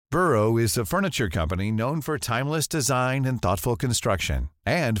Burrow is a furniture company known for timeless design and thoughtful construction,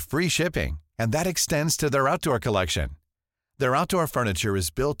 and free shipping, and that extends to their outdoor collection. Their outdoor furniture is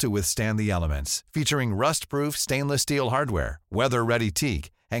built to withstand the elements, featuring rust-proof stainless steel hardware, weather-ready teak,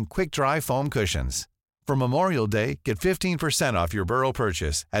 and quick-dry foam cushions. For Memorial Day, get 15% off your Burrow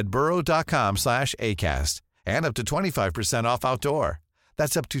purchase at burrow.com/acast, and up to 25% off outdoor.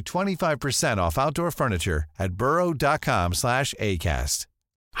 That's up to 25% off outdoor furniture at burrow.com/acast.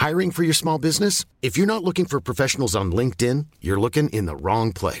 Hiring for your small business? If you're not looking for professionals on LinkedIn, you're looking in the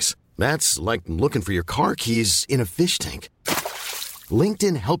wrong place. That's like looking for your car keys in a fish tank.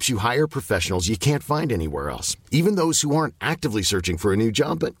 LinkedIn helps you hire professionals you can't find anywhere else, even those who aren't actively searching for a new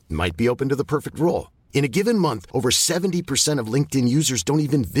job but might be open to the perfect role. In a given month, over 70% of LinkedIn users don't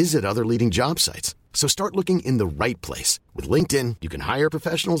even visit other leading job sites. So start looking in the right place. With LinkedIn, you can hire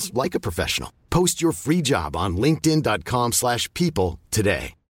professionals like a professional. Post your free job on linkedin.com/people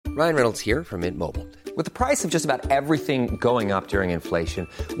today. Ryan Reynolds here from Mint Mobile. With the price of just about everything going up during inflation,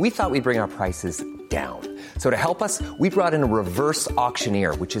 we thought we'd bring our prices down. So to help us, we brought in a reverse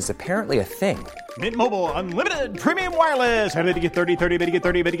auctioneer, which is apparently a thing. Mint Mobile Unlimited Premium Wireless. How to get 30, 30, bit to get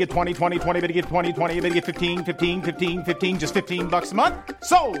 30, bit to get 20, 20, 20, bit to get 20, 20, bit to get 15, 15, 15, 15, just $15 a month?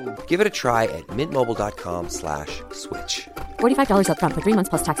 Sold! Give it a try at mintmobile.com/switch. $45 up front for 3 months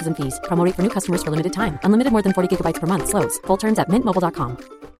plus taxes and fees. Promo rate for new customers for limited time. Unlimited more than 40 gigabytes per month. Slows full terms at mintmobile.com.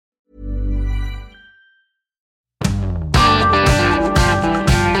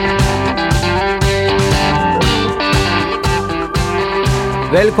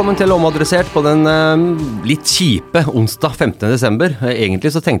 Velkommen til Omadressert på den litt kjipe onsdag 15. desember. Egentlig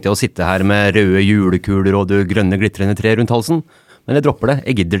så tenkte jeg å sitte her med røde julekuler og det grønne glittrende tre rundt halsen. Men jeg dropper det.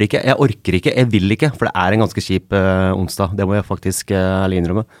 Jeg gidder det ikke. Jeg orker ikke. Jeg vil ikke. For det er en ganske kjip onsdag. Det må jeg faktisk ærlig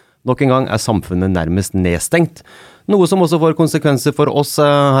innrømme. Nok en gang er samfunnet nærmest nedstengt. Noe som også får konsekvenser for oss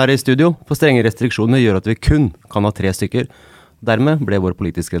her i studio. For strenge restriksjoner gjør at vi kun kan ha 3 stykker. Dermed ble vår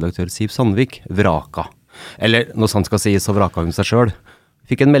politiske redaktør Siv Sandvik vraka. Eller når sant skal sies, så vraka hun seg selv.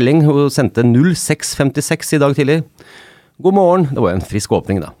 Fikk en melding, hun sendte 0656 i dag tidlig. God morgen, det var en frisk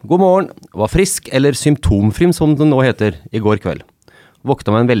åpning da. God morgen, var frisk eller symptomfri som det nå heter i går kveld.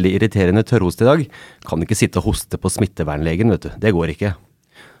 Våkna med en veldig irriterende tørrhost i dag. Kan ikke sitte og hoste på smittevernlegen, vet du. Det går ikke.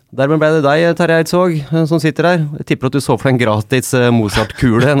 Dermed ble det deg, Terje Eidsvåg, som sitter her. Jeg tipper at du så for deg en gratis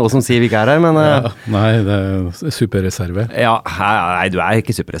Mozart-kule, nå som Siv ikke er her, men... Ja, nei, det er superreserve. Ja, nei, du er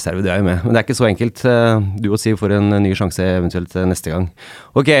ikke superreserve, du er jo med. Men det er ikke så enkelt. Du og Siv får en ny sjanse eventuelt neste gang.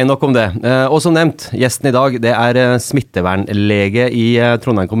 Ok, nok om det. Og som nevnt, gjesten i dag, det er smittevernlege i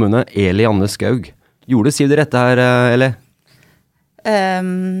Trondheim kommune, Eli Anne Skaug. Gjorde Siv det rette her, Eli?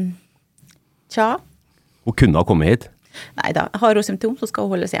 Tja. Hun kunne ha kommet hit. Nei da, har hun symptom, så skal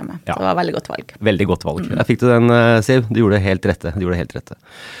hun holdes hjemme. Ja. Så det var veldig godt valg. Veldig godt valg. Jeg fikk du den, Siv. Du gjorde det helt rette.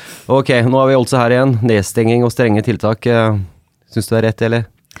 Ok, nå har vi altså her igjen. Nedstenging og strenge tiltak. Synes du det er rett, eller?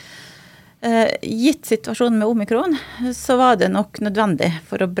 Gitt situasjonen med omikron, så var det nok nødvendig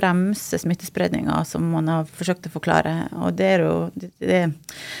for å bremse smittespredningen som man har forsøkt å forklare. Og det er jo,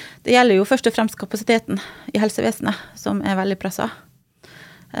 det gjelder jo først og fremst kapasiteten i helsevesenet, som er veldig presset.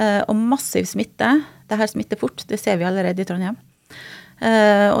 Og massiv smitte, det her smitter fort, det ser vi allerede i Trondheim.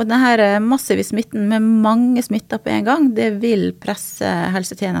 Og denne massive smitten med mange smitter på en gang, det vil presse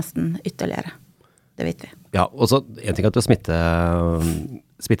helsetjenesten ytterligere. Det vet vi. Ja, og så en ting at du er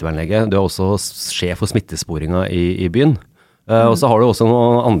smittevernlege, du er også sjef for smittesporinga i byen. Og så har du også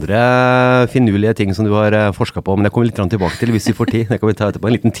noen andre finurlige ting som du har forsket på, men jeg kommer litt tilbake til hvis vi får tid. Det kan vi ta etterpå,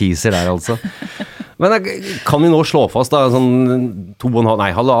 en liten teaser der altså. Men kan vi nå slå fast da, sånn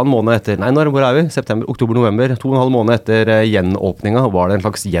halvannen måned etter, hvor er vi? September, oktober, november, 2,5 måneder etter gjenåpninga. Var det en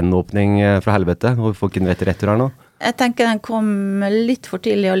slags gjenåpning fra helvete, og folk inn vet rett her nå? Jeg tenker den kom litt for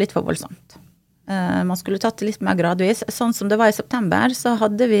tidlig og litt for voldsomt. Man skulle tatt det litt mer gradvis. Sånn som det var i september, så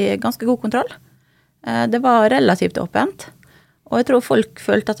hadde vi ganske god kontroll. Det var relativt åpent, og jeg tror folk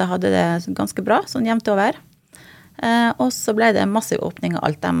følte at de hadde det ganske bra, sånn jevnt over. Og så ble det massiv åpning av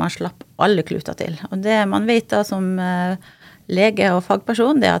alt der man slapp alle kluter til. Og det man vet da som lege og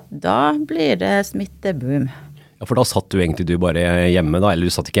fagperson, det er at da blir det smitteboom. Ja, for da satt du egentlig bare hjemme da, eller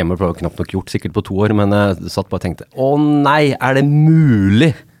du satt ikke hjemme, for det var knapt nok gjort sikkert på 2 år, men du satt bare og tenkte, nei, er det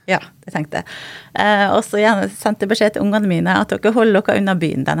mulig? Ja, det tenkte jeg. Og så sendte jeg beskjed til ungene mine at dere holder dere unna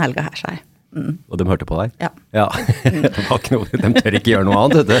byen den helga her, sa jeg. Og de hørte på deg? Ja. Det var ikke noe, de tør ikke gjøre noe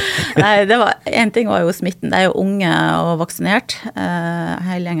annet, vet du. Nei, en ting var jo smitten, det er jo unge og vaksinert,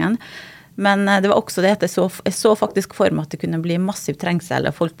 hele gjengen. Men det var også det at jeg så faktisk for meg at det kunne bli massiv trengsel,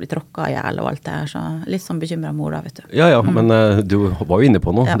 og folk blir tråkket i hjel og alt det her, så litt sånn bekymret mor da, vet du. Ja, men du var jo inne på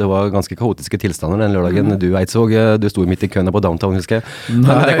noe. Ja. Det var ganske kaotiske tilstander den lørdagen. Du Eidsvåg, du sto midt i køene på downtown, husker jeg.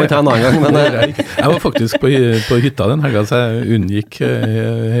 Nei, det kan vi ta en annen gang. Men, jeg var faktisk på hytta den helga, så jeg unngikk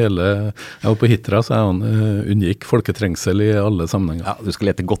jeg var på Hitra, så jeg unngikk folketrengsel i alle sammenhenger. Ja, du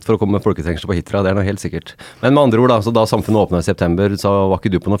skal lete godt for å komme med folketrengsel på Hitra, det noe helt sikkert. Men med andre ord da, så da samfunnet åpnet i september, så var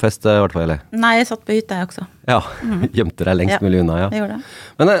ikke du på noe fest, i hvert fall? Nei, jeg satt på hytta jeg også. Ja, gjemte deg lengst mulig unna, ja. Jeg gjorde det.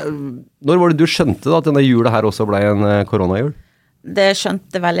 Men når var det du skjønte da, at denne jula her også ble en koronajul? Det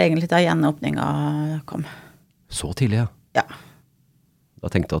skjønte vel egentlig da gjenåpningen kom. Så tidlig, ja? Ja.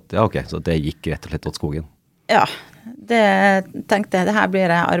 Da tenkte jeg at, ja ok, så det gikk rett og slett åt skogen? Ja, det tenkte jeg, det her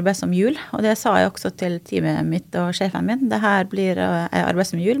blir arbeid som jul, og det sa jeg også til teamet mitt og sjefen min. Det her blir arbeid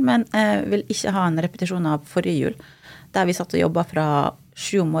som jul, men jeg vil ikke ha en repetisjon av forrige jul, der vi satt og jobbet fra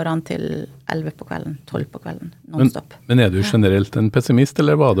 7 om morgenen til 11 på kvelden, 12 på kvelden, non-stop. Men du generelt en pessimist,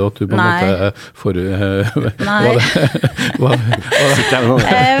 eller var det at du på en måte Nei.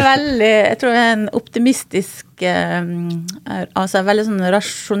 Jeg tror jeg en optimistisk, altså veldig sånn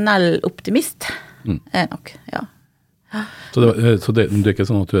rasjonell optimist, nok, ja. Så det er ikke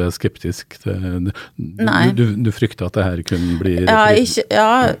sånn at du er skeptisk til, du frykter at det her kunne bli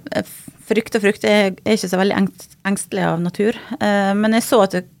frykt, jeg er ikke så veldig engstelig av natur, men jeg så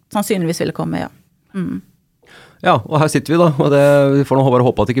at det sannsynligvis ville komme, ja. Ja, og her sitter vi da, og vi får nå bare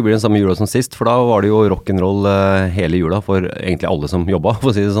håpe at det ikke blir den samme jula som sist, for da var det jo rock'n'roll hele jula for egentlig alle som jobbet,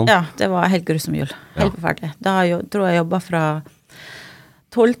 for å si det sånn. Ja, det var helt grusom jul, helt forferdelig. Da tror jeg jobbet fra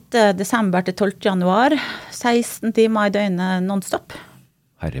 12. desember til 12. januar, 16 timer i døgnet non-stop.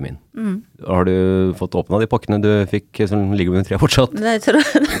 Herre min. Har du fått åpnet de pakkene du fikk som ligger under 3 fortsatt? Det tror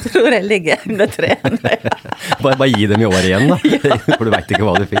jeg ligger under 3. bare gi dem i år igjen da, for du vet ikke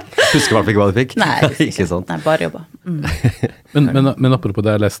hva du fikk. Husker i hvert fall ikke hva du fikk. Nei, ikke sant. Nei, bare jobba. Men apropos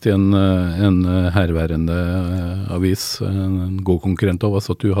det, jeg leste i en herværende avis, en god konkurrent av oss,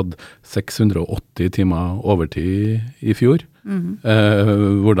 at du hadde 680 timer overtid i fjor.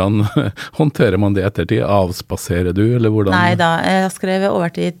 Hvordan håndterer man det ettertid? Avspaserer du, eller hvordan? Nei da, jeg har skrevet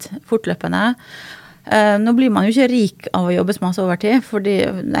overtid fortløpende. Nå blir man jo ikke rik av å jobbe så masse overtid, fordi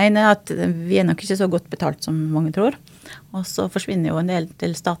det ene er at vi er nok ikke så godt betalt som mange tror, og så forsvinner jo en del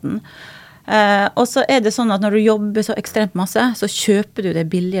til staten. Og så er det sånn at når du jobber så ekstremt masse, så kjøper du de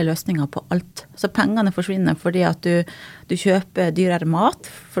billige løsninger på alt. Så pengene forsvinner fordi at du kjøper dyrere mat,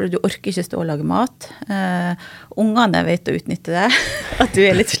 for du orker ikke stå og lage mat. Ungene vet å utnytte det, at du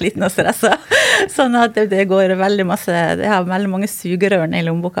er litt sliten og stresset. Sånn at det går veldig masse, det har veldig mange sugerørene i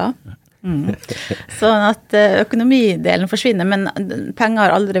lommeboka. Sånn at økonomidelen forsvinner, men penger har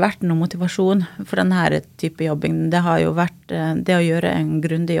aldri vært noen motivasjon for denne type jobbing. Det har jo vært det å gjøre en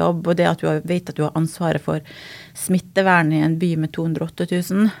grundig jobb, og det at du vet at du har ansvaret for smittevern i en by med 208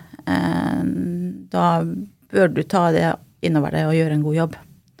 000, da bør du ta det innover deg og gjøre en god jobb.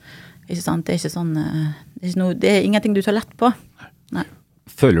 Ikke sant? Det er ikke sånn, det er ingenting du tar lett på. Nei.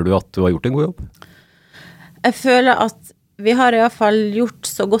 Føler du at du har gjort en god jobb? Jeg føler at vi har i hvert fall gjort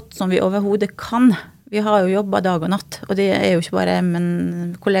så godt som vi overhodet kan. Vi har jo jobbet dag og natt, og det er jo ikke bare jeg,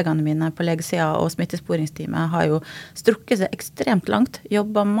 men kollegene mine på legesiden og smittesporingsteamet har jo strukket seg ekstremt langt,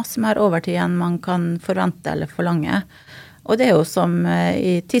 jobbet masse mer overtid enn man kan forvente eller forlange. Og det er jo som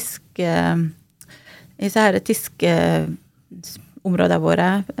i områdene våre,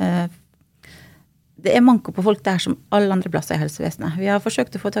 det er manko på folk der som alle andre plasser i helsevesenet. Vi har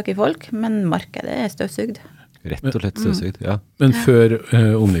forsøkt å få tak i folk, men markedet er støvsugd. Rett og slett støvsugd, ja. Men før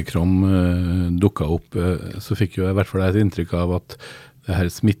Omikron dukket opp, så fikk jo i hvert fall et inntrykk av at det her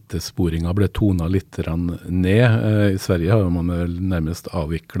smittesporingen ble tonet litt ned. I Sverige har man vel nærmest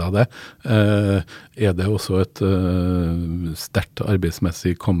avviklet det. Er det også et sterkt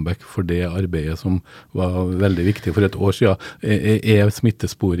arbeidsmessig comeback for det arbeidet som var veldig viktig for et år siden? Er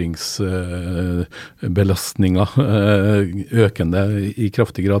smittesporingsbelastningen økende i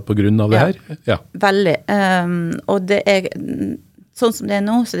kraftig grad på grunn av det her? Ja, veldig. Og det er, sånn som det er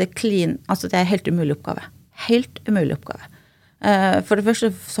nå, så det er clean, altså det er helt umulig oppgave. Helt umulig oppgave. For det første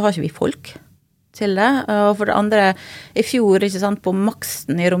så har ikke vi folk til det, og for det andre, i fjor, ikke sant, på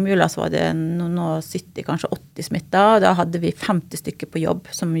maksen i romjula så var det nå 70, kanskje 80 smittet, da hadde vi 50 stykker på jobb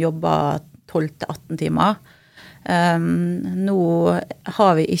som jobbet 12-18 timer. Nå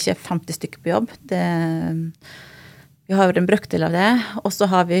har vi ikke 50 stykker på jobb, vi har en brøkdel av det, og så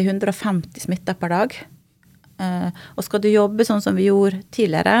har vi 150 smittet per dag. Og skal du jobbe sånn som vi gjorde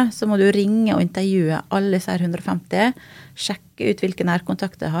tidligere, så må du ringe og intervjue alle disse 150, sjekke ut hvilke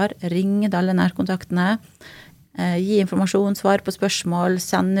nærkontakter jeg har, ringe til alle nærkontaktene, Gi informasjon, svare på spørsmål,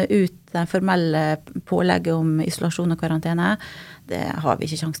 sende ut den formelle pålegget om isolasjon og karantene, det har vi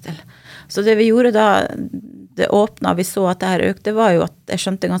ikke sjans til. Så det vi gjorde da det åpnet, vi så at det her økte, var jo at jeg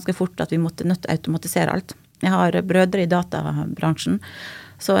skjønte ganske fort at vi måtte nødt til å automatisere alt. Jeg har brødre i databransjen,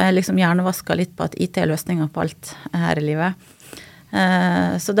 så jeg liksom hjernevasket litt på at IT-løsninger på alt her i livet.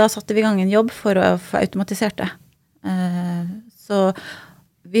 Så da satte vi i gang en jobb for å få automatisert det. Så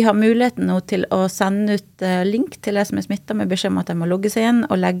vi har muligheten nå til å sende ut link til de som smittet med beskjed om at de må logge seg inn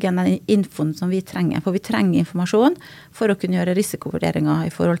og legge inn den infoen som vi trenger. For vi trenger informasjon for å kunne gjøre risikovurderinger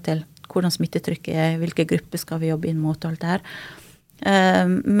i forhold til hvordan smittetrykket er, hvilke grupper skal vi jobbe inn mot og alt det her.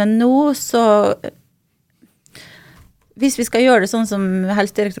 Men nå så, hvis vi skal gjøre det sånn som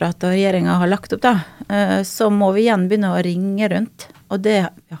Helsedirektoratet og regjeringen har lagt opp da, så må vi igjen begynne å ringe rundt, og det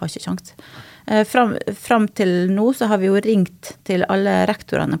har ikke sjans. Fram til nå så har vi jo ringt til alle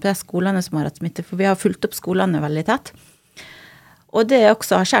rektorene på de skolene som har hatt smitte, for vi har fulgt opp skolene veldig tett. Og det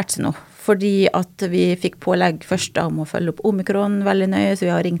også har skjert seg nå, fordi at vi fikk pålegg først om å følge opp omikron veldig nøye, så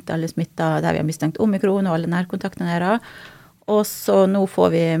vi har ringt alle smittet der vi har mistenkt omikron og alle nærkontaktene deres. Og så nå får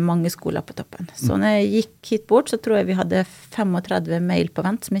vi mange skoler på toppen. Så når jeg gikk hit bort, så tror jeg vi hadde 35 mail på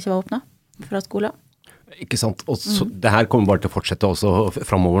vent som ikke var åpnet fra skolen. Ikke sant, og så, det her kommer bare til å fortsette også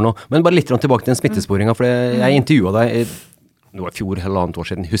fremover nå. Men bare litt tilbake til den smittesporingen, for jeg intervjuet deg det var fjor eller annet år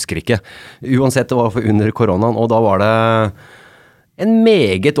siden, husker ikke. Uansett, det var under koronaen, og da var det en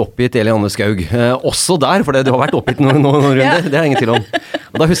meget oppgitt Eliane Skaug. Også der, for du har vært oppgitt noen runder, det er ingen tvil om.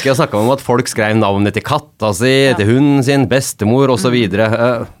 Og da husker jeg snakket om at folk skrev navnet til katta si, til hunden sin, bestemor og så videre.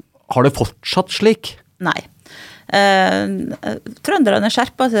 Har det fortsatt slik? Nei. Trønderne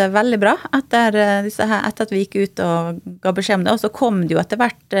skjerpet seg veldig bra etter at vi gikk ut og ga beskjed om det, og så kom det jo etter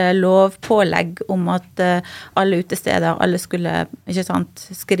hvert lovpålegg om at alle utesteder, alle skulle ikke sant,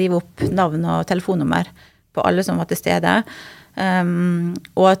 skrive opp navn og telefonnummer på alle som var til stede,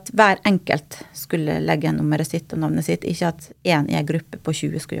 og at hver enkelt skulle legge nummeret sitt og navnet sitt, ikke at en i en gruppe på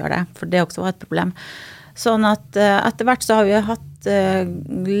 20 skulle gjøre det, for det også var et problem. Sånn at etter hvert så har vi hatt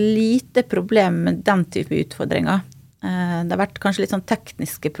lite problem med den type utfordringer. Det har vært kanskje litt sånn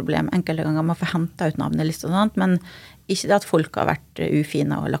tekniske problem enkelte ganger med å få hentet ut navnelist og sånt, men ikke det at folk har vært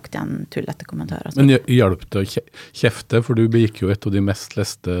ufine og lagt igjen tullete kommentarer. Men hjelp det å kjefte, for du begikk jo et av de mest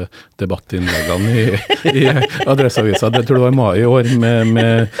leste debattinnleggene i Adresseavisa. Det tror jeg var i mai i år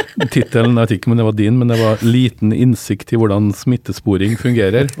med titelen, jeg vet ikke om det var din, men det var «Liten innsikt i hvordan smittesporing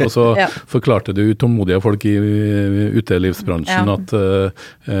fungerer». Og så forklarte du tålmodige folk i utelivsbransjen at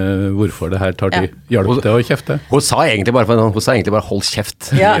hvorfor det her tar tid. Hjelp det å kjefte? Hun sa egentlig bare hold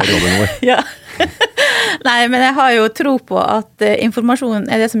kjeft. Ja. Nei, men jeg har jo tro på at informasjon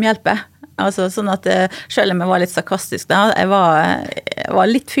er det som hjelper. Altså sånn at selv om jeg var litt sarkastisk da, jeg var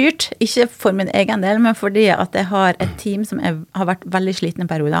litt fyrt, ikke for min egen del, men fordi at jeg har et team som har vært veldig slitne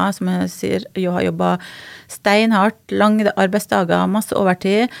perioder, som jeg sier, jeg har jobbet steinhardt, lange arbeidsdager, masse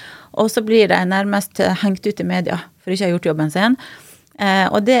overtid, og så blir det nærmest hengt ut i media, for ikke å ha gjort jobben sin.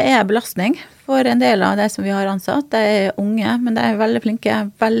 Og det er belastning for en del av de som vi har ansatt. De er unge, men de er veldig flinke,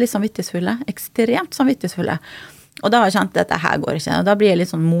 veldig samvittighetsfulle, ekstremt samvittighetsfulle. Og da har jeg kjent at dette her går ikke, og da blir jeg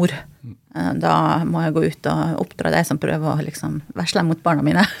litt sånn mor. Da må jeg gå ut og oppdra de som prøver å liksom være slem mot barna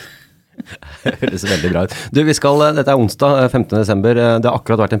mine. Det høres veldig bra ut. Dette er onsdag 15. desember. Det har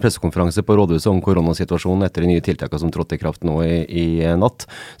akkurat vært en pressekonferanse på Rådhuset om koronasituasjonen etter de nye tiltakene som trådte i kraft nå i natt.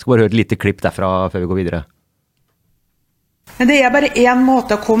 Jeg skal bare høre et lite klipp derfra før vi går videre. Men det er bare en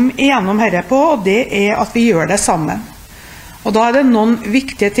måte å komme igjennom dette på, og det er at vi gjør det sammen. Og da er det noen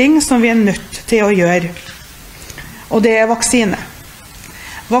viktige ting som vi er nødt til å gjøre. Og det er vaksine.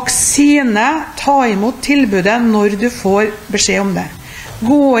 Vaksine, ta imot tilbudet når du får beskjed om det.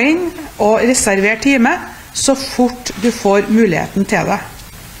 Gå inn og reserver time så fort du får muligheten til det.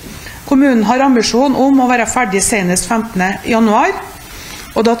 Kommunen har ambisjon om å være ferdig senest 15. januar,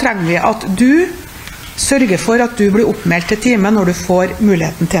 og da trenger vi at du sørge for at du blir oppmeldt til time når du får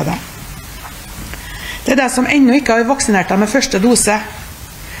muligheten til det. Det er det som ennå ikke har vaksinert deg med første dose.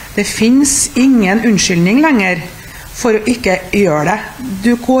 Det finnes ingen unnskyldning lenger for å ikke gjøre det.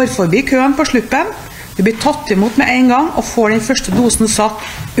 Du går forbi køen på sluppen, du blir tatt imot med en gang og får den første dosen satt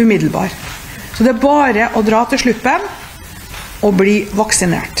umiddelbar. Så det er bare å dra til sluppen og bli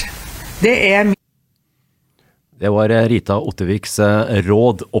vaksinert. Det var Rita Otterviks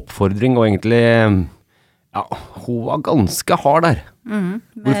råd, oppfordring, og egentlig hun var ganske hard der.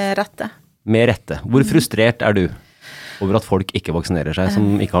 Med rette. Med rette. Hvor frustrert er du over at folk ikke vaksinerer seg,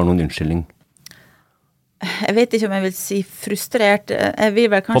 som ikke har noen unnskyldning? Jeg vet ikke om jeg vil si frustrert. Jeg vil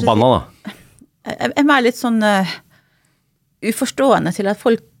vel kanskje Forbanna da? Jeg er litt sånn uforstående til at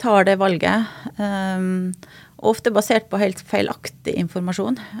folk tar det valget. ofte basert på helt feilaktig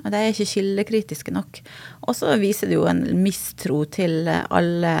informasjon. De ikke kildekritiske nok. Og så viser det jo en mistro til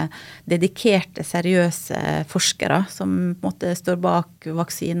alle dedikerte, seriøse forskere som på en måte står bak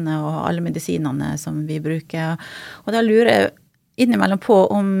vaksine og alle medisinene som vi bruker. Og da lurer jeg innimellom på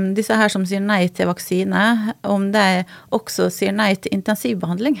om disse her som sier nei til vaksine, om de også sier nei til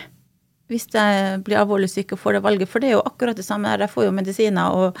intensivbehandling. Hvis de blir alvorlig syke og får det valget. For det jo akkurat det samme her. De får jo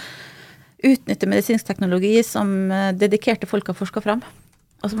medisiner og utnytter medisinsk teknologi som dedikerte folk har forsket frem,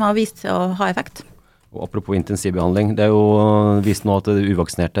 og som har vist å ha effekt. Og apropos intensivbehandling, det jo vist nå at det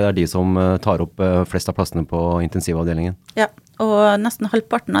uvaksinerte er de som tar opp flest av plassene på intensivavdelingen. Ja, og nesten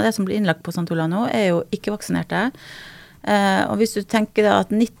halvparten av det som blir innlagt på St. Olav nå jo ikke vaksinerte. Og hvis du tenker da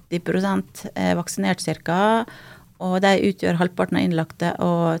at 90% vaksinert cirka, og de utgjør halvparten av innlagte,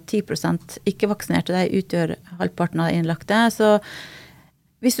 og 10% ikke vaksinerte, de utgjør halvparten av innlagte, så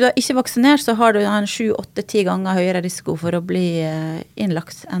hvis du er ikke vaksinert, så har du en 7-8-10 ganger høyere risiko for å bli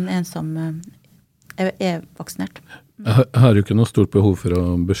innlagt enn en som er vaksinert. Jeg har jo ikke noe stort behov for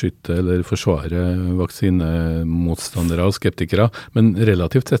å beskytte eller forsvare vaksinemotstandere og skeptikere, men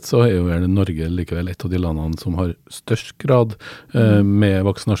relativt sett så jo Norge likevel et av de landene som har størst grad med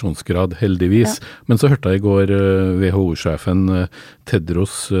vaksinasjonsgrad, heldigvis. Ja. Men så hørte jeg i går WHO-sjefen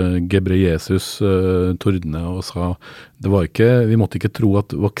Tedros Ghebreyesus tordne og sa vi måtte ikke tro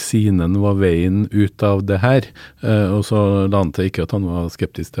at vaksinen var veien ut av det her, og så la han til ikke at han var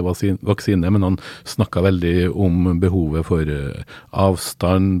skeptisk til vaksine, men han snakket veldig om behovet for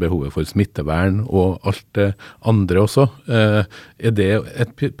avstand, behovet for smittevern og alt det andre også. Det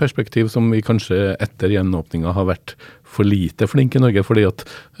et perspektiv som vi kanskje etter gjenåpningen har vært for lite flink i Norge, fordi at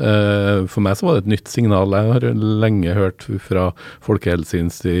for meg så var det et nytt signal. Jeg har lenge hørt fra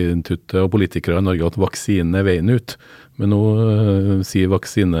Folkehelseinstituttet og politikere i Norge at vaksinen veien ut. Men nå sier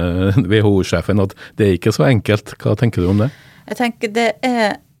WHO-sjefen at det ikke så enkelt. Hva tenker du om det? Jeg tenker det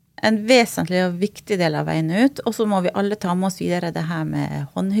en vesentlig og viktig del av veien ut, og så må vi alle ta med oss videre det her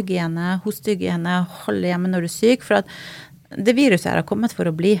med håndhygiene, hostehygiene, holde hjemme når du syk, for at det viruset har kommet for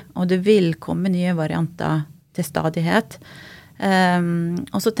å bli, og det vil komme nye varianter til stadighet.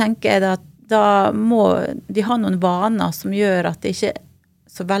 Og så tenker jeg at da må vi ha noen vaner som gjør at det ikke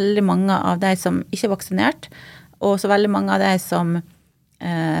så veldig mange av de som ikke er vaksinert, og så veldig mange av de som på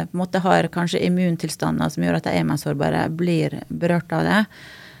en måte har kanskje immuntilstander som gjør at de mer sårbare, blir berørt av det.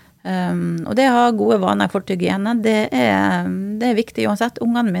 Og det å ha gode vaner for hygiene, det er viktig uansett.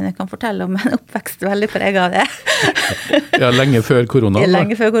 Ungene mine kan fortelle om en oppvekst veldig preget av det. Ja, lenge før korona.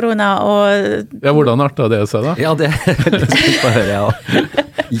 Lenge før korona. Og ja, hvordan artet det seg da? Ja, det veldig spent på å høre, ja.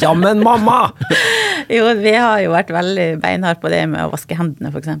 Jammen, mamma! Jo, vi har jo vært veldig beinhard på det med å vaske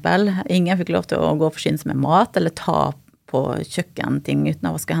hendene, for eksempel. Ingen fikk lov til å gå forsyns med mat, eller ta på kjøkkenting uten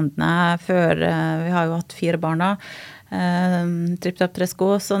å vaske hendene. Før, vi har jo hatt 4 barn da. Tripp-trapp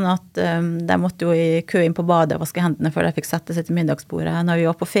tresko, sånn at de måtte jo i kø inn på badet og vaske hendene før de fikk sette seg til middagsbordet. Når vi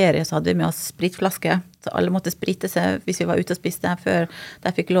var på ferie så hadde vi med oss spritflaske, så alle måtte sprite seg hvis vi var ute og spiste før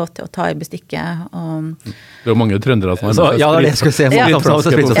de fikk lov til å ta i bestikket. Det var mange trøndere som hadde ja, det skulle se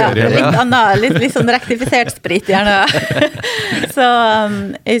spritflaske på ferie. Litt sånn rektifisert sprit gjerne. Så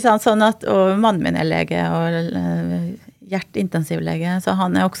sånn at, og mannen min er lege og hjerteintensivlege, så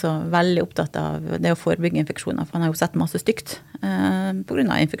han er også veldig opptatt av det å forebygge infeksjoner, for han har jo sett masse stygt på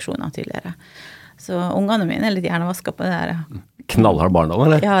grunn av infeksjoner tidligere. Så ungene mine er litt hjernevasket på det her. Knallhard barndom,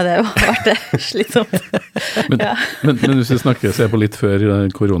 eller? Ja, det har vært slitsomt. men hvis vi snakker, se på litt før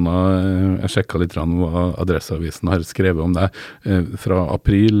korona, jeg sjekket litt hva Adresseavisen har skrevet om det. Fra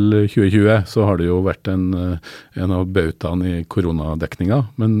april 2020 så har det jo vært en av bautaene i koronadekninga,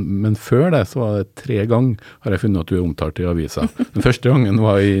 men før det så var det 3 ganger har jeg funnet at du er omtalt i avisa. Den første gangen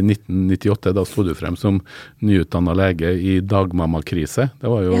var i 1998, da stod du frem som nyutdannet lege i dagmammakrise.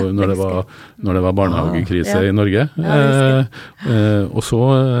 Det var jo når det var barnehagekrise i Norge. Og så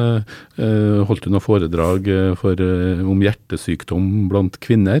holdt du noe foredrag om hjertesykdom blant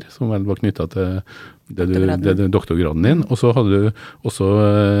kvinner, som vel var knyttet til doktorgraden din, og så hadde du også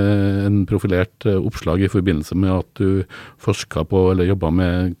en profilert oppslag i forbindelse med at du forsket på, eller jobbet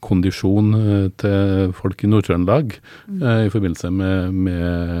med kondisjon til folk i Nord-Trøndelag, i forbindelse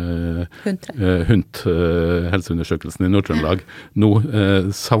med HUNT, helseundersøkelsen i Nord-Trøndelag. Nå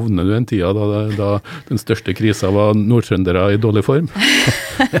savner du en tid da den største krisa var nordtrøndere i dårlig form?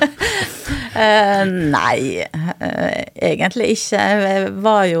 Nei, egentlig ikke.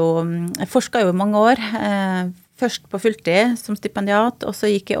 Jeg forsket jo i mange år, først på fulltid som stipendiat, og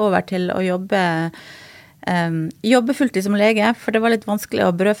så gikk jeg over til å jobbe jobbe fulltid som lege, for det var litt vanskelig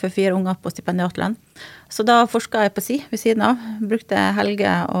å brødfø 4 unger på stipendiatlønn. Så da forsket jeg på ved siden av, brukte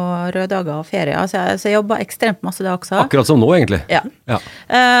helger og røddager og ferie, så jeg jobbet ekstremt masse da også. Akkurat som nå egentlig. Ja.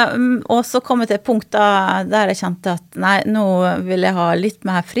 Og så kom jeg til et punkt der jeg kjente at nei, nå vil jeg ha litt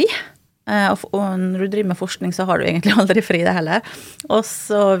mer fri, og når du driver med forskning så har du egentlig aldri fri det heller. Og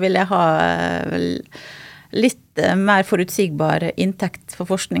så vil jeg ha litt mer forutsigbar inntekt, for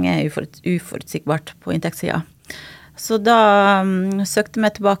forskning uforutsigbart på inntektssiden. Så da søkte jeg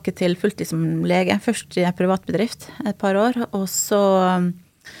meg tilbake til fulltid som lege, først i en privatbedrift et par år, og så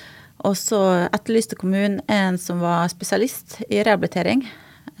etterlyste kommunen en som var spesialist i rehabilitering,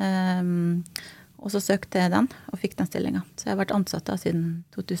 og så søkte jeg den, og fikk den stillingen. Så jeg har vært ansatt da siden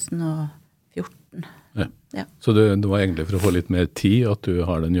 2014. Ja. Så det var egentlig for å få litt mer tid at du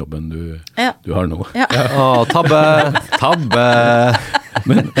har den jobben du har nå? Ja. Tabbe!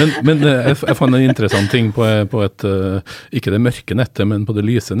 Men jeg fant en interessant ting på et, ikke det mørke nettet, men på det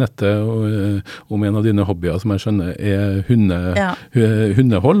lyse nettet, om en av dine hobbyer som jeg skjønner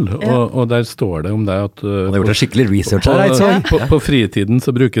hundehold, og der står det om deg at du har gjort en skikkelig research her, på fritiden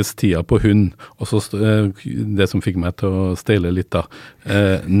så brukes tida på hund, og så det som fikk meg til å steile litt da,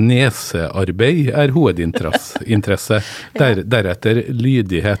 nesearbeid hovedinteresse, deretter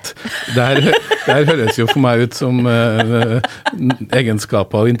lydighet. Der høres jo for meg ut som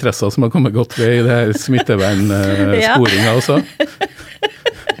egenskaper og interesser som har kommet godt ved i det her smittevernsporinga også.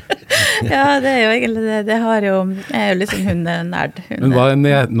 Ja, det er jo egentlig det. Det er jo liksom hundenerd. Men hva er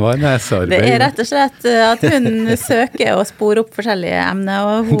nesearbeid? Det er rett og slett at hunden søker og sporer opp forskjellige emner,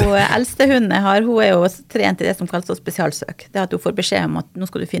 og hun eldste hunden jeg har, hun er jo trent i det som kalles spesialsøk. Det er at hun får beskjed om at nå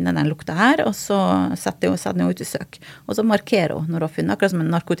skal du finne den lukta her, og så setter hun ut i søk. Og så markerer hun når hun har funnet, akkurat som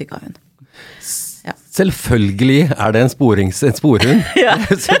en narkotikahund. Ja. Selvfølgelig er det en sporhund. Ja.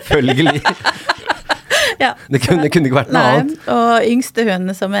 Selvfølgelig. Ja. Det kunne ikke vært noe annet. Og yngste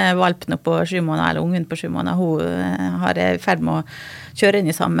hund som er valp nå på 7 måneder, eller unghund på 7 måneder, hun har i ferd med å kjøre inn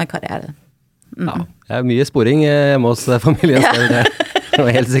i samme karriere. Ja, det er mye sporing hjemme hos familien. Ja. Det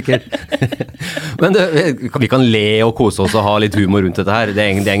var helt sikkert. Men vi kan le og kose oss og ha litt humor rundt dette her. Det er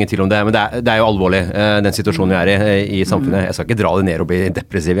ingen tvil om det, men det er jo alvorlig, den situasjonen vi er i samfunnet. Jeg skal ikke dra det ned og bli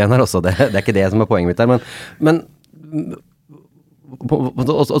depressiv igjen her også. Det er ikke det som er poenget mitt her, men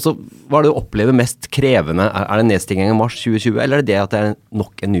også, hva er det du opplever mest krevende? Er det nedstengingen i mars 2020, eller er det at det er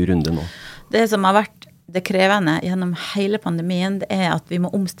nok en ny runde nå? Det som har vært det krevende gjennom hele pandemien, det er at vi må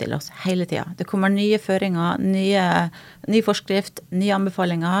omstille oss hele tiden. Det kommer nye føringer, ny forskrift, nye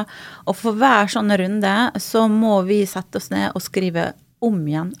anbefalinger, og for hver sånn runde så må vi sette oss ned og skrive om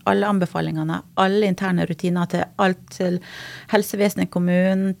igjen alle anbefalingene, alle interne rutiner til alt, til helsevesenet i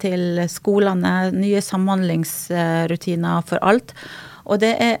kommunen, til skolene, nye samhandlingsrutiner for alt. Og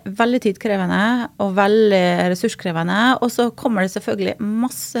det er veldig tidkrevende og veldig ressurskrevende, og så kommer det selvfølgelig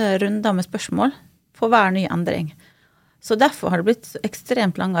masse runder med spørsmål for hver ny endring. Så derfor har det blitt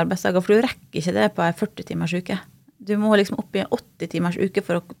ekstremt lange arbeidsdager, for du rekker ikke det på en 40 timers uke. Du må liksom opp i en 80 timers uke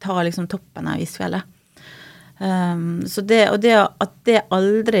for å ta liksom toppen av isfjellet. Så at det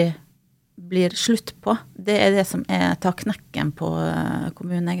aldri blir slutt på, det er det som tar knekken på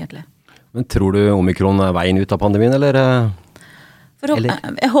kommunen egentlig. Men tror du omikron er veien ut av pandemien, eller?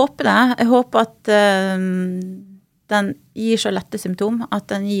 Jeg håper det. Jeg håper at den gir så lette symptom, at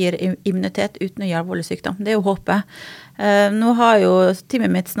den gir immunitet uten å gi alvorlig sykdom. Det er jo håpet. Nå har jo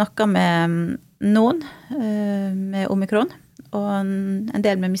teamet mitt snakket med noen med omikron, og en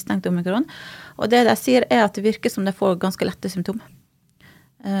del med mistenkt omikron. Og det de sier er at det virker som de får ganske lette symptom.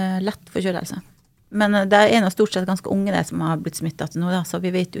 Lett forkjølelse. Men det er noe stort sett ganske unge som har blitt smittet til nå, så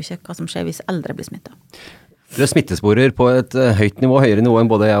vi vet jo ikke hva som skjer hvis eldre blir smittet. Det er smittesporer på et høyt nivå, høyere nivå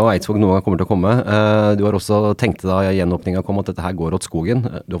enn både jeg og Eidsvåg noen gang kommer til å komme. Du har også tenkt da gjenåpningen kom at dette her går åt skogen.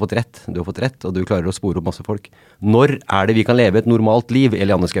 Du har fått rett, og du klarer å spore opp masse folk. Når er det vi kan leve et normalt liv,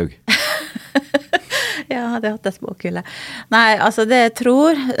 Eliane Skaug? Ja, det har hatt et småkule. Nei, altså det jeg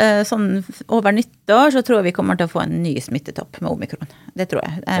tror, sånn over nyttår, så tror jeg vi kommer til å få en ny smittetopp med omikron. Det tror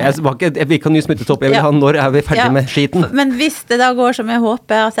jeg. Jeg vil ikke ha en ny smittetopp, jeg vil ha når er vi ferdig med skiten. Men hvis det da går som jeg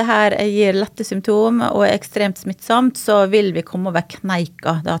håper, at det her gir lette symptom og er ekstremt smittsomt, så vil vi komme over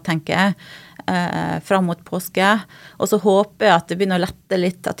kneika, da tenker jeg, fram mot påske. Og så håper jeg at det begynner å lette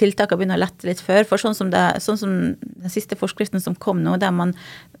litt, at tiltakene begynner å lette litt før, for sånn som den siste forskriften som kom nå, der man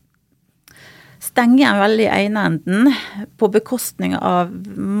stenger en veldig i ene enden på bekostning av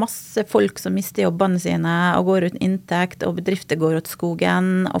masse folk som mister jobbene sine og går uten inntekt, og bedrifter går ut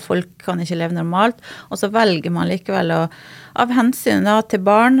skogen, og folk kan ikke leve normalt. Og så velger man likevel av hensyn da, til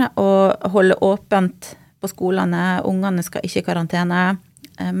barn å holde åpent på skolene. Ungene skal ikke i karantene.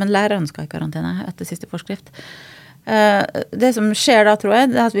 men lærerne skal i karantene etter siste forskrift. Det som skjer da, tror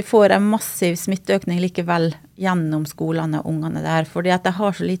jeg, det at vi får en massiv smitteøkning likevel gjennom skolene og ungene der, fordi at de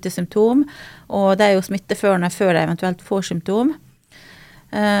har så lite symptom, og de jo smitteførende før de eventuelt får symptom.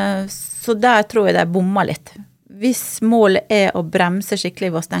 Så der tror jeg de bommer litt. Hvis målet å bremse skikkelig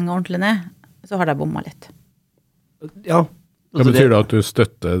ved å stenge ordentlig ned, så har de bommet litt. Ja. Hva betyr det at du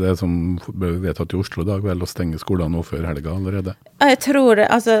støtter det som ble vedtatt i Oslo i dag, vel å stenge skolene nå før helga allerede? Jeg tror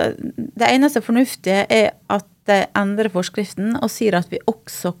det eneste fornuftige at de endrer forskriften og sier at vi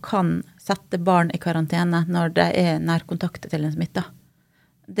også kan sette barn i karantene når de nærkontakter til en smitta.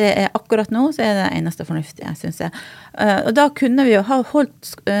 Det akkurat nå, så det eneste fornuftige, synes jeg. Og da kunne vi jo ha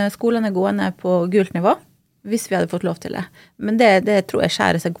holdt skolene gående på gult nivå, hvis vi hadde fått lov til det. Men det tror jeg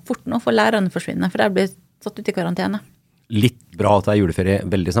skjærer seg fort nå, for lærerne forsvinner, for de blir satt ut i karantene. Litt bra at det juleferie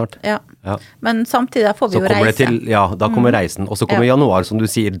veldig snart. Ja. Men samtidig da får vi jo reise. Da kommer reisen, og så kommer januar, som du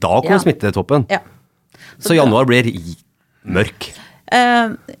sier, da kommer smittetoppen. Ja. Så januar blir mørk.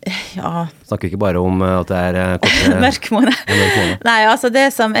 Snakker ikke bare om at det korte... Mørk måned. Nei, altså det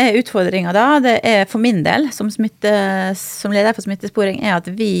som utfordringen da, det for min del, som leder for smittesporing, at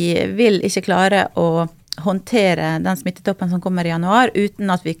vi vil ikke klare å håndtere den smittetoppen som kommer i januar,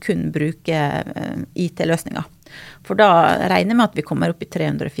 uten at vi kun bruker IT-løsninger. For da regner vi med at vi kommer opp i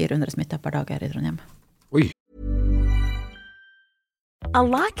 300-400 smitter per dag her i Trondheim. Oi. A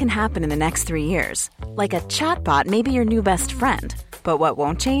lot can happen in the next 3 years. Like a chatbot may be your new best friend. But what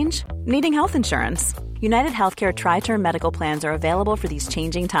won't change? Needing health insurance. United Healthcare Tri-Term Medical Plans are available for these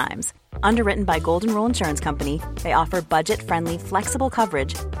changing times. Underwritten by Golden Rule Insurance Company, they offer budget-friendly, flexible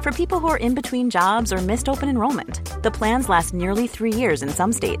coverage for people who are in between jobs or missed open enrollment. The plans last nearly 3 years in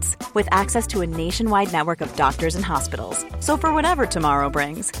some states, with access to a nationwide network of doctors and hospitals. So for whatever tomorrow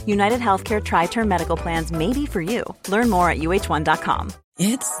brings, United Healthcare Tri-Term Medical Plans may be for you. Learn more at uh1.com.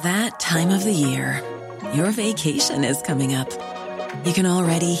 It's that time of the year. Your vacation is coming up. You can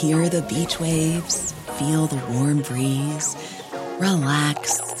already hear the beach waves, feel the warm breeze,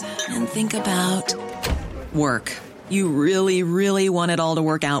 relax, and think about work. You really, really want it all to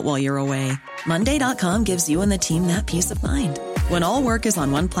work out while you're away. Monday.com gives you and the team that peace of mind. When all work is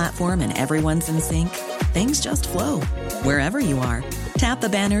on one platform and everyone's in sync, things just flow. Wherever you are, tap the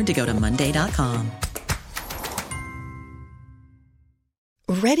banner to go to Monday.com.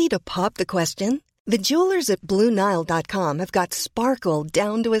 Ready to pop the question? The jewelers at BlueNile.com have got sparkle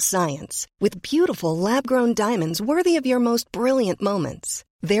down to a science with beautiful lab-grown diamonds worthy of your most brilliant moments.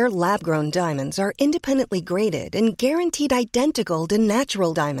 Their lab-grown diamonds are independently graded and guaranteed identical to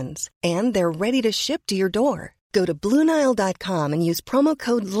natural diamonds, and they're ready to ship to your door. Go to BlueNile.com and use promo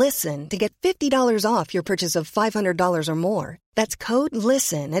code LISTEN to get $50 off your purchase of $500 or more. That's code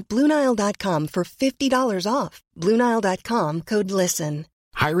LISTEN at BlueNile.com for $50 off. BlueNile.com, code LISTEN.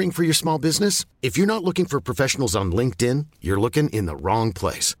 Hiring for your small business? If you're not looking for professionals on LinkedIn, you're looking in the wrong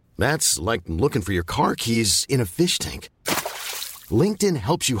place. That's like looking for your car keys in a fish tank. LinkedIn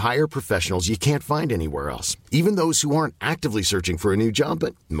helps you hire professionals you can't find anywhere else, even those who aren't actively searching for a new job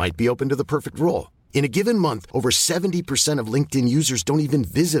but might be open to the perfect role. In a given month, over 70% of LinkedIn users don't even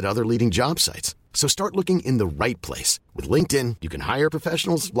visit other leading job sites. So start looking in the right place. With LinkedIn, you can hire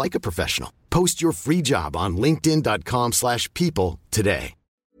professionals like a professional. Post your free job on linkedin.com/people today.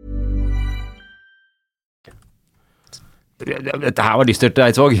 Dette her var dystert,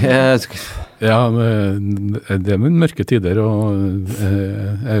 Eidsvåg. Ja, det mørke tider, og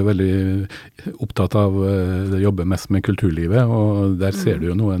jeg er jo veldig opptatt av å jobbe mest med kulturlivet, og der ser du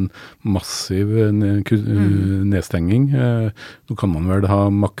jo nå en massiv nedstenging. Nå kan man vel ha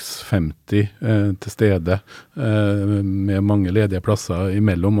maks 50 til stede med mange ledige plasser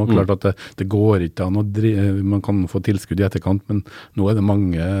imellom, og klart at det går ikke an å man kan få tilskudd i etterkant, men nå er det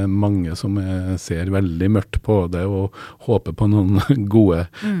mange som ser veldig mørkt på det, og håper på noen gode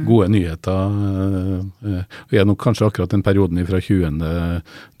nyheter. Og jeg nok kanskje akkurat den perioden fra 20.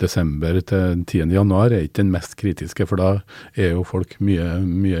 desember til 10. januar ikke den mest kritiske, for da jo folk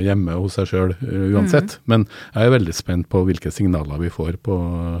mye hjemme hos seg selv uansett. Men jeg er veldig spent på hvilke signaler vi får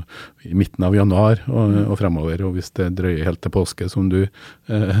i midten av januar og fremover, og hvis det drøyer helt til påske som du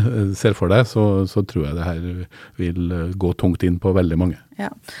ser for deg, så tror jeg det her vil gå tungt inn på veldig mange. Ja,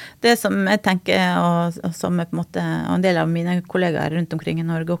 det som jeg tenker, og som på en måte, og en del av mine kollegaer rundt omkring i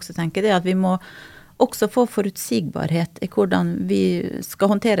Norge også tenker, det at vi må også få forutsigbarhet i hvordan vi skal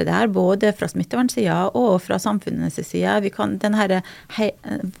håndtere det her, både fra smittevernssiden og fra samfunnets side. Vi kan, den her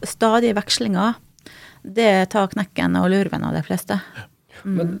stadige vekslinga, det tar knekken og lurven av de fleste.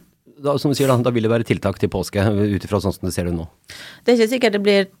 Men da, som du sier, da vil det være tiltak til påske, utifra sånn som det ser ut nå? Det ikke sikkert det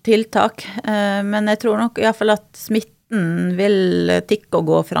blir tiltak, men jeg tror nok i hvert fall at smitten vil tikke og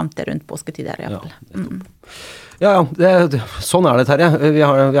gå frem til rundt påsketider i hvert fall. Ja, sånn det, Terje. Vi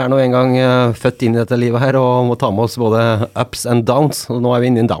er nå en gang født inn i dette livet her, og må ta med oss både ups and downs, og nå vi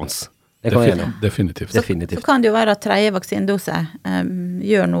inne i en downs. Definitivt. Så kan det jo være at 3. vaksinedose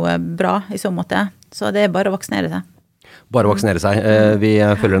gjør noe bra i så måte, så det bare å vaksinere seg. Bare vaksinere seg. Vi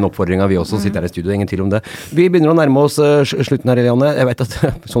følger en oppfordring av vi også, sitter her i studio, ingen tvil om det. Vi begynner å nærme oss slutten her, Eliane. Jeg vet at,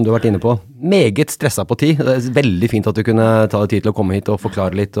 som du har vært inne på, meget stresset på tid. Det veldig fint at du kunne ta deg tid til å komme hit og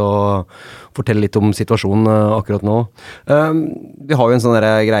forklare litt og fortelle litt om situasjonen akkurat nå. Vi har jo en sånn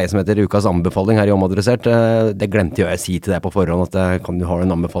greie som heter Ukas anbefaling her i Omadressert. Det glemte jeg å si til deg på forhånd at du har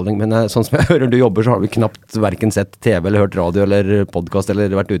en anbefaling, men sånn som jeg hører du jobber, så har du knapt hverken sett TV eller hørt radio eller podcast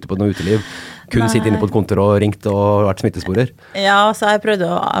eller vært ute på noe uteliv. Kun sitte inne på et kontor og ringt og vært smittesporer. Ja, så har jeg prøvd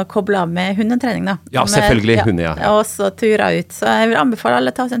å koble av med hundetrening da. Ja, selvfølgelig hunde, ja. Og så turer ut. Så jeg vil anbefale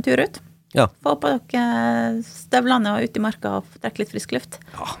alle å ta seg en tur ut. Ja. Få på dere støvlene og ut i marka og trekke litt frisk luft.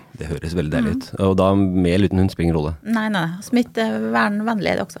 Ja, det høres veldig deilig ut. Og da med eller uten hund spiller ingen rolle. Nei.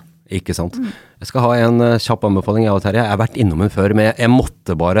 Smittevernvennlig det også. Ikke sant. Jeg skal ha en kjapp anbefaling av Terje. Jeg har vært innom den før, men jeg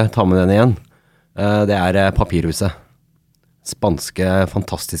måtte bare ta med den igjen. Det Papirhuset. Spanske,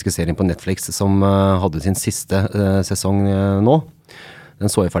 fantastiske serien på Netflix som hadde sin siste sesong nå. Den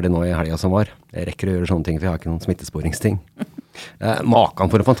så jeg ferdig nå i helga som var. Jeg rekker å gjøre sånne ting, for jeg har ikke noen smittesporingsting. Makan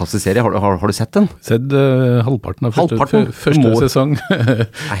for en fantastisk serie. Har du sett den? Sett halvparten av første sesong.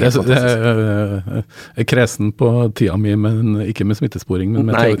 Jeg kresen på tida mi, men ikke med smittesporing, men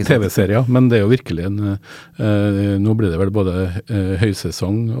med TV-serier. Men det jo virkelig nå blir det vel både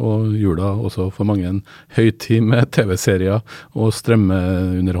høysesong og jula også for mange en høytid med TV-serier og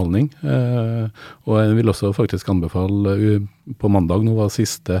strømmeunderholdning. Og jeg vil også faktisk anbefale på mandag, nå var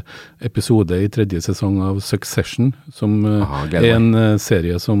siste episode i 3. sesong av Succession, som en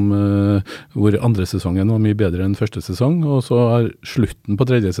serie som hvor 2. sesongen var mye bedre enn 1. sesong, og så slutten på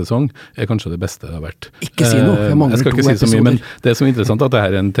 3. sesong kanskje det beste det har vært. Ikke si noe, jeg skal ikke si så mye, men det som interessant at det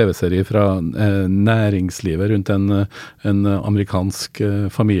her en TV-serie fra næringslivet rundt en amerikansk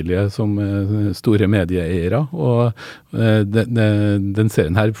familie som store medieeiere, og den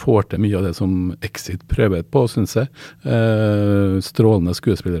serien her får til mye av det som Exit prøver på, synes jeg. Strålende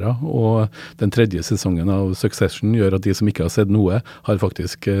skuespillere, og den 3. sesongen av Succession gjør at de som ikke har sett noe, har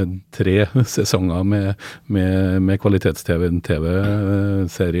faktisk 3 sesonger med kvalitets-TV,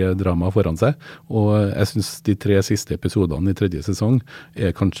 TV-serie, drama foran seg, og jeg synes de 3 siste episodene i 3. sesong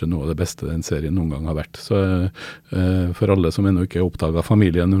kanskje noe av det beste den serien noen gang har vært. Så for alle som ennå ikke har oppdaget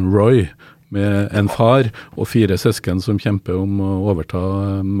familien Roy, med en far og 4 søsken som kjemper om å overta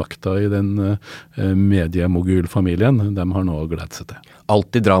makta i den mediemogulfamilien, de har nå gledet seg til.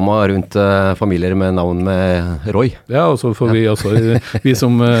 Alltid drama rundt familier med navn med Roy. Ja, og så får vi også, vi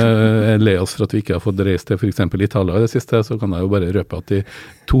som le oss for at vi ikke har fått reist til for eksempel Italia i det siste, så kan jeg jo bare røpe at de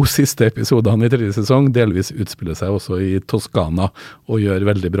 2 siste episodene i 3. sesong delvis utspiller seg også i Toskana, og gjør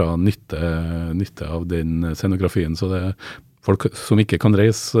veldig bra nytte av den scenografien, så det folk som ikke kan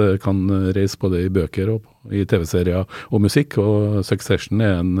reise både i bøker og i TV-serier og musikk, og Succession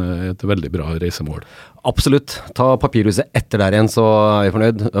et veldig bra reisemål. Absolutt. Ta Papirhuset etter der igjen, så vi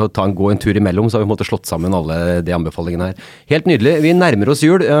fornøyd. Gå en tur imellom, så har vi måttet slått sammen alle de anbefalingene her. Helt nydelig. Vi nærmer oss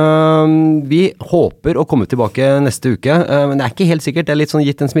jul. Vi håper å komme tilbake neste uke, men det ikke helt sikkert. Det litt sånn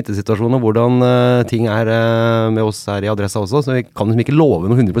gitt en smittesituasjon og hvordan ting med oss her i Adressa også, så vi kan liksom ikke love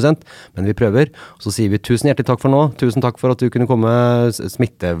noe 100%, men vi prøver. Så sier vi tusen hjertelig takk for nå. Tusen takk for at du kunne komme,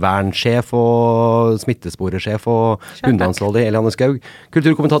 smittevernsjef og smittesporesjef og hundeansvarlig Eliane Skaug.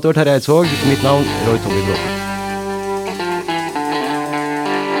 Kulturkommentator Terje Eidsvåg. Mitt navn Roy Tommy Bråten.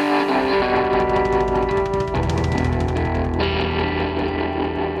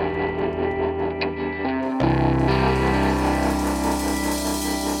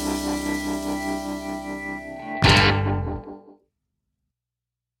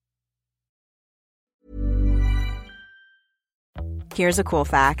 Here's a cool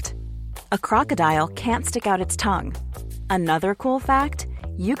fact. A crocodile can't stick out its tongue. Another cool fact,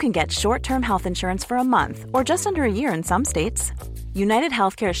 you can get short-term health insurance for a month or just under a year in some states. United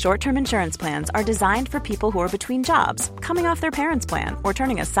Healthcare short-term insurance plans are designed for people who are between jobs, coming off their parents' plan, or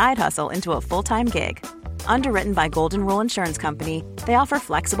turning a side hustle into a full-time gig. Underwritten by Golden Rule Insurance Company, they offer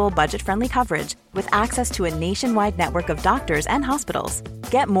flexible, budget-friendly coverage with access to a nationwide network of doctors and hospitals.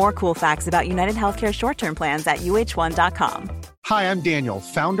 Get more cool facts about United Healthcare short-term plans at uh1.com. Hi, I'm Daniel,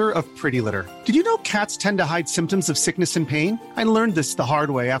 founder of Pretty Litter. Did you know cats tend to hide symptoms of sickness and pain? I learned this the hard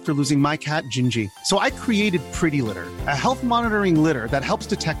way after losing my cat, Gingy. So I created Pretty Litter, a health monitoring litter that helps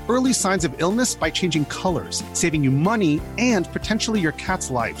detect early signs of illness by changing colors, saving you money and potentially your cat's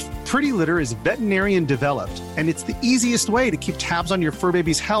life. Pretty Litter is veterinarian developed, and it's the easiest way to keep tabs on your fur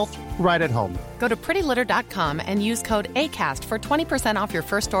baby's health right at home. Go to prettylitter.com and use code ACAST for 20% off your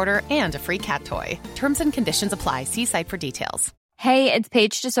first order and a free cat toy. Terms and conditions apply. See site for details. Hey, it's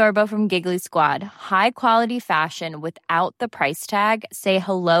Paige DeSorbo from Giggly Squad. High quality fashion without the price tag. Say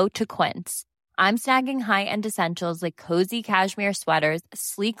hello to Quince. I'm snagging high-end essentials like cozy cashmere sweaters,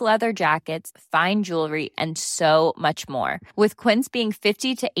 sleek leather jackets, fine jewelry, and so much more. With Quince being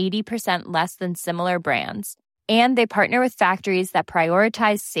 50 to 80% less than similar brands. And they partner with factories that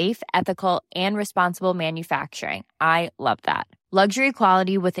prioritize safe, ethical, and responsible manufacturing. I love that. Luxury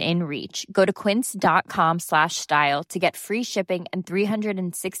quality within reach. Go to quince.com/style to get free shipping and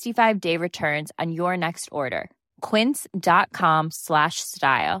 365-day returns on your next order.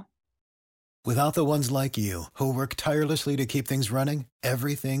 Quince.com/style. Without the ones like you, who work tirelessly to keep things running,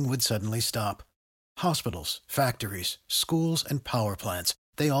 everything would suddenly stop. Hospitals, factories, schools, and power plants,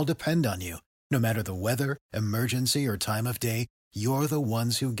 they all depend on you. No matter the weather, emergency, or time of day, you're the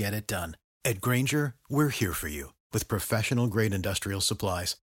ones who get it done. At Grainger, we're here for you with professional-grade industrial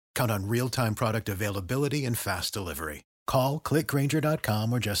supplies. Count on real-time product availability and fast delivery. Call, click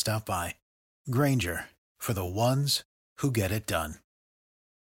Grainger.com, or just stop by. Grainger, for the ones who get it done.